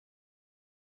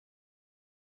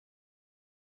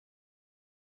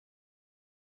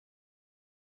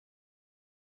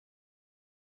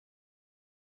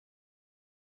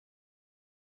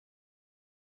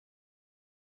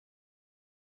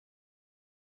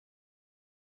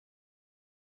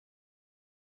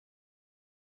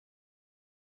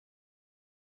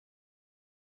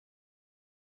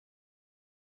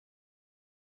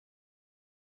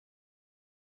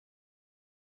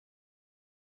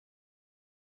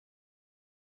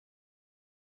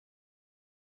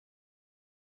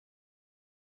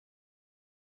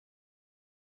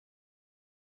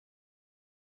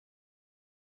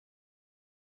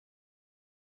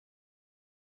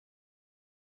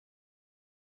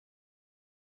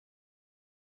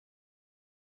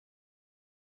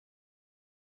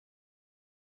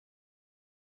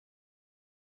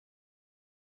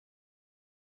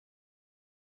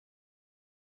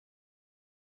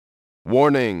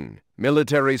Warning!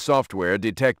 Military software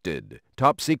detected.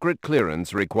 Top secret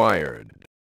clearance required.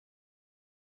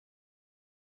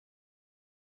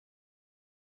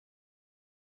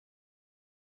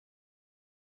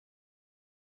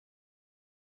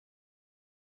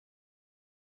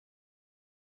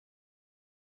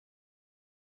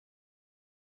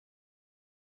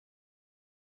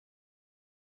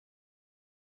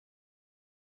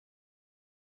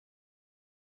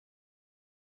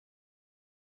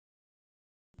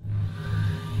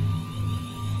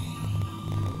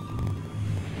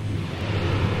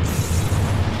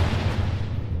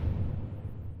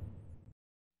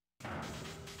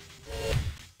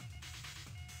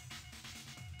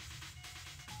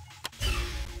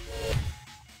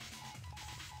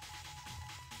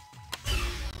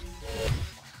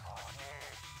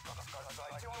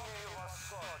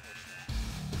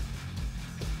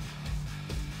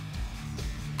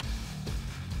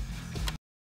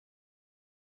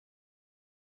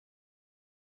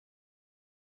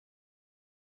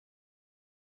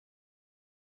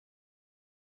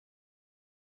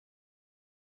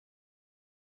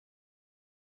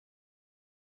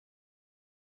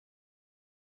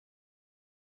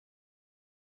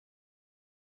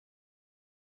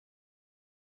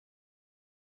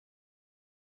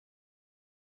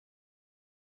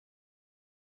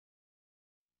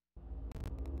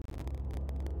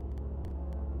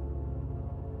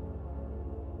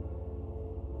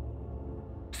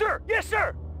 Sir! Yes,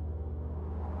 sir!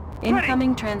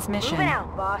 Incoming transmission. Moving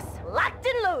out, boss. Locked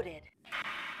and loaded.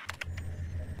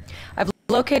 I've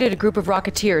located a group of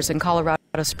Rocketeers in Colorado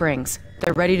Springs.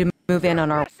 They're ready to move in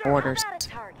on our orders. How about a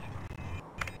target?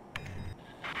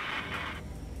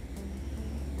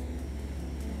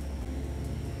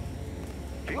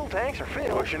 Fuel tanks are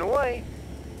filled. Pushing away.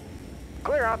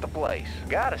 Clear out the place.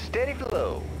 Got a steady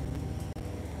flow.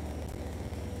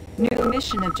 New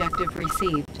mission objective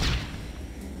received.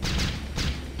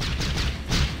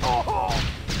 Oh!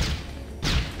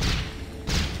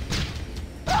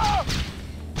 Ah!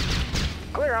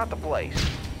 Clear out the place.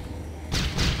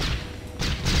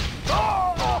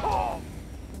 Oh!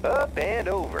 Up and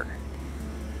over.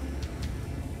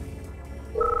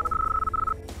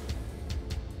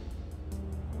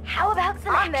 How about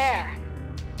some action? There.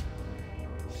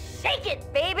 Shake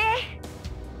it, baby!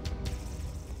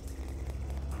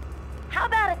 How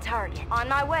about a target? On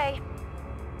my way.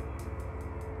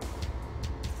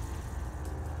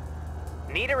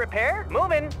 Need a repair?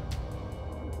 Moving.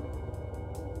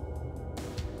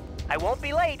 I won't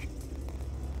be late.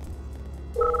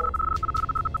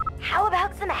 How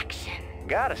about some action?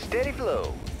 Got a steady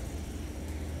flow.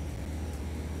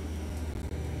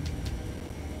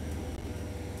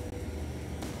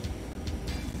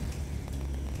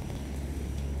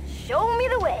 Show me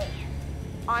the way.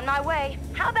 On my way.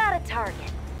 How about a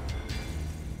target?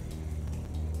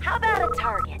 How about a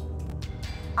target?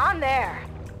 I'm there.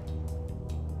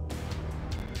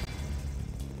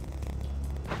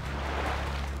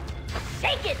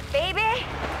 Shake it, baby!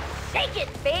 Shake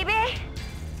it, baby!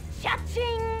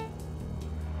 Cha-ching!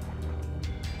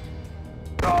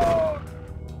 Oh!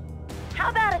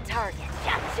 How about a target?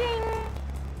 Cha-ching!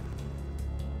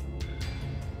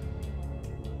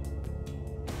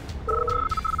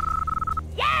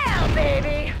 Yeah,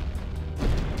 baby!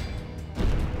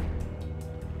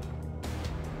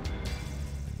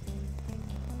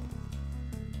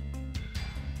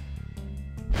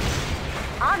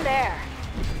 I'm there.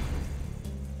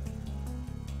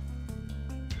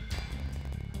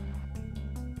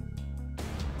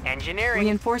 Engineering.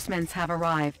 Reinforcements have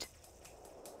arrived.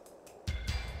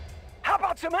 How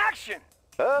about some action?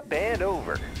 Up and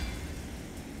over.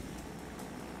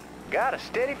 Got a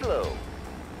steady flow.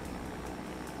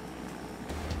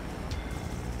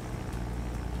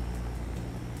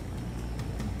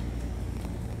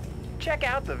 Check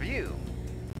out the view.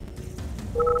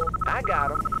 I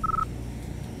got 'em.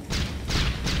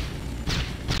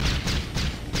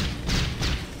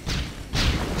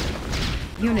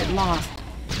 Unit lost.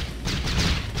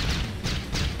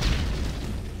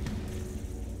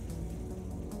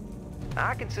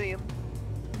 I can see 'em.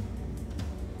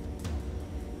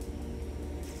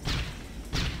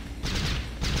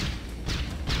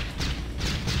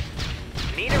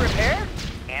 Need a repair?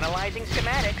 Analyzing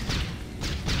schematics.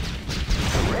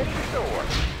 Ready to soar.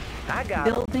 I got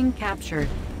 'em. Building captured.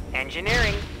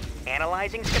 Engineering.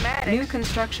 Analyzing schematics. New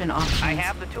construction options. I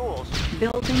have the tools.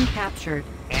 Building captured.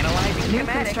 Analyzing New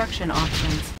schematics. construction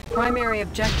options. Primary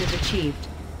objective achieved.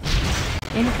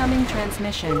 Incoming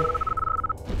transmission.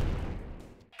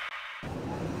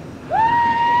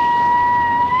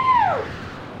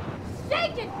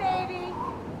 Shake it, baby!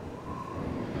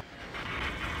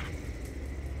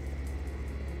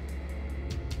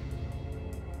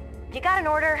 You got an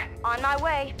order. On my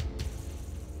way.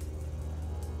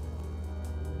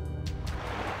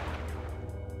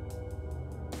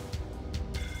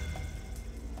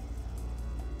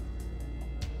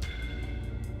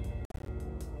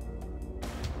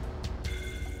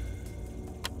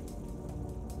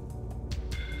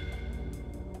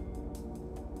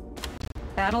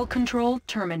 Battle control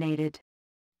terminated.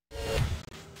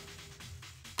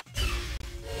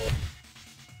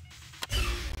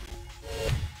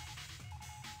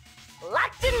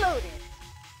 Locked and loaded.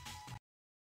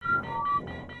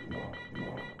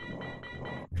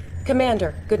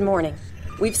 Commander, good morning.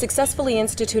 We've successfully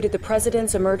instituted the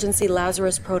President's Emergency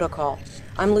Lazarus Protocol.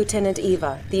 I'm Lieutenant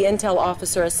Eva, the intel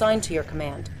officer assigned to your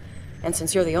command. And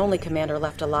since you're the only commander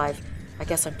left alive, I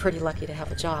guess I'm pretty lucky to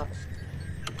have a job.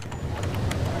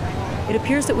 It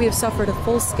appears that we have suffered a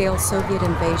full-scale Soviet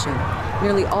invasion.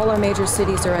 Nearly all our major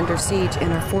cities are under siege,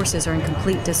 and our forces are in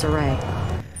complete disarray.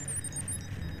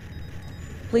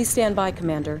 Please stand by,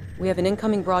 Commander. We have an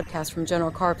incoming broadcast from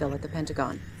General Carville at the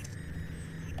Pentagon.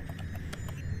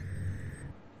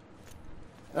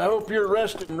 I hope you're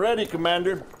rested and ready,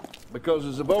 Commander, because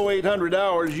as of 0800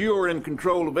 hours, you are in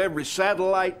control of every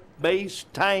satellite, base,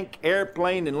 tank,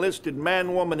 airplane, enlisted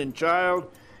man, woman, and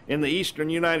child in the eastern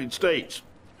United States.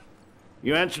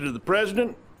 You answer to the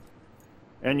President,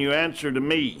 and you answer to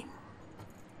me.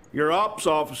 Your ops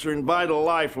officer and vital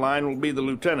lifeline will be the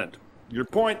Lieutenant. Your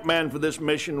point man for this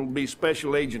mission will be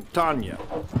Special Agent Tanya.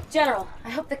 General, I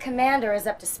hope the commander is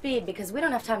up to speed because we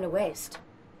don't have time to waste.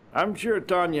 I'm sure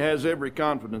Tanya has every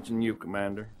confidence in you,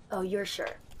 Commander. Oh, you're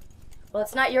sure? Well,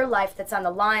 it's not your life that's on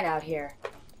the line out here.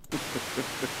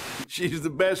 She's the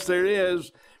best there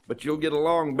is, but you'll get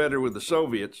along better with the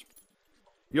Soviets.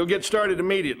 You'll get started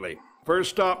immediately.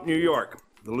 First stop, New York.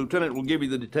 The lieutenant will give you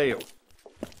the details.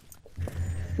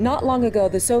 Not long ago,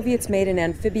 the Soviets made an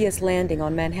amphibious landing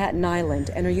on Manhattan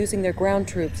Island and are using their ground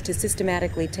troops to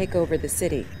systematically take over the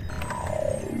city.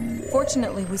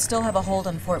 Fortunately, we still have a hold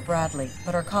on Fort Bradley,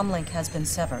 but our comlink has been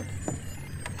severed.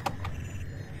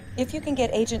 If you can get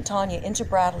Agent Tanya into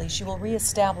Bradley, she will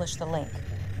re-establish the link.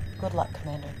 Good luck,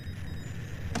 Commander.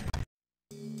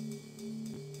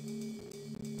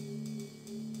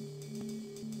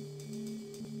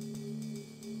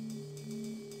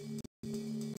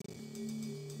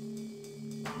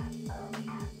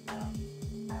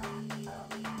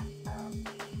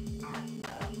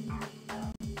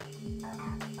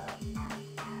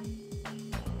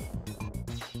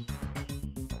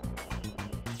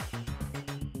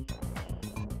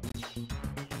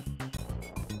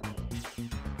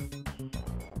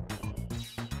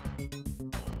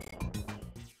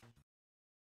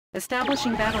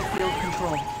 Establishing battlefield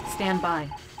control. Stand by.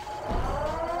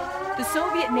 The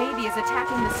Soviet Navy is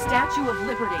attacking the Statue of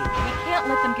Liberty. We can't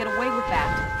let them get away with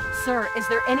that. Sir, is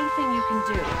there anything you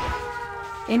can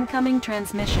do? Incoming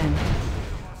transmission.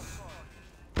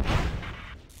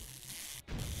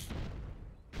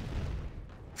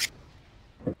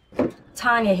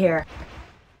 Tanya here.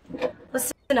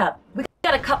 Listen up. We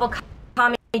got a couple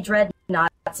commie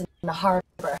dreadnoughts in the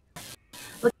harbor.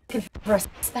 Looking for a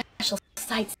special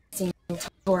sightseeing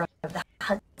tour of the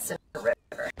Hudson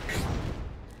River.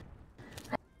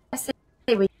 I say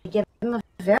we give them a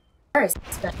very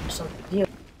special view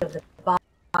of the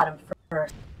bottom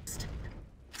first.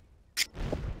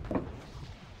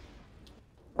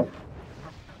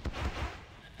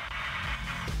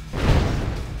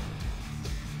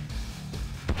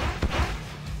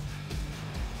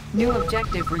 New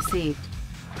objective received.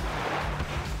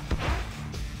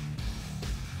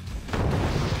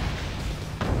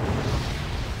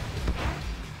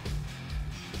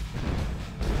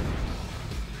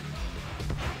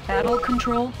 Battle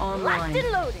control online. Locked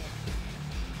and loaded.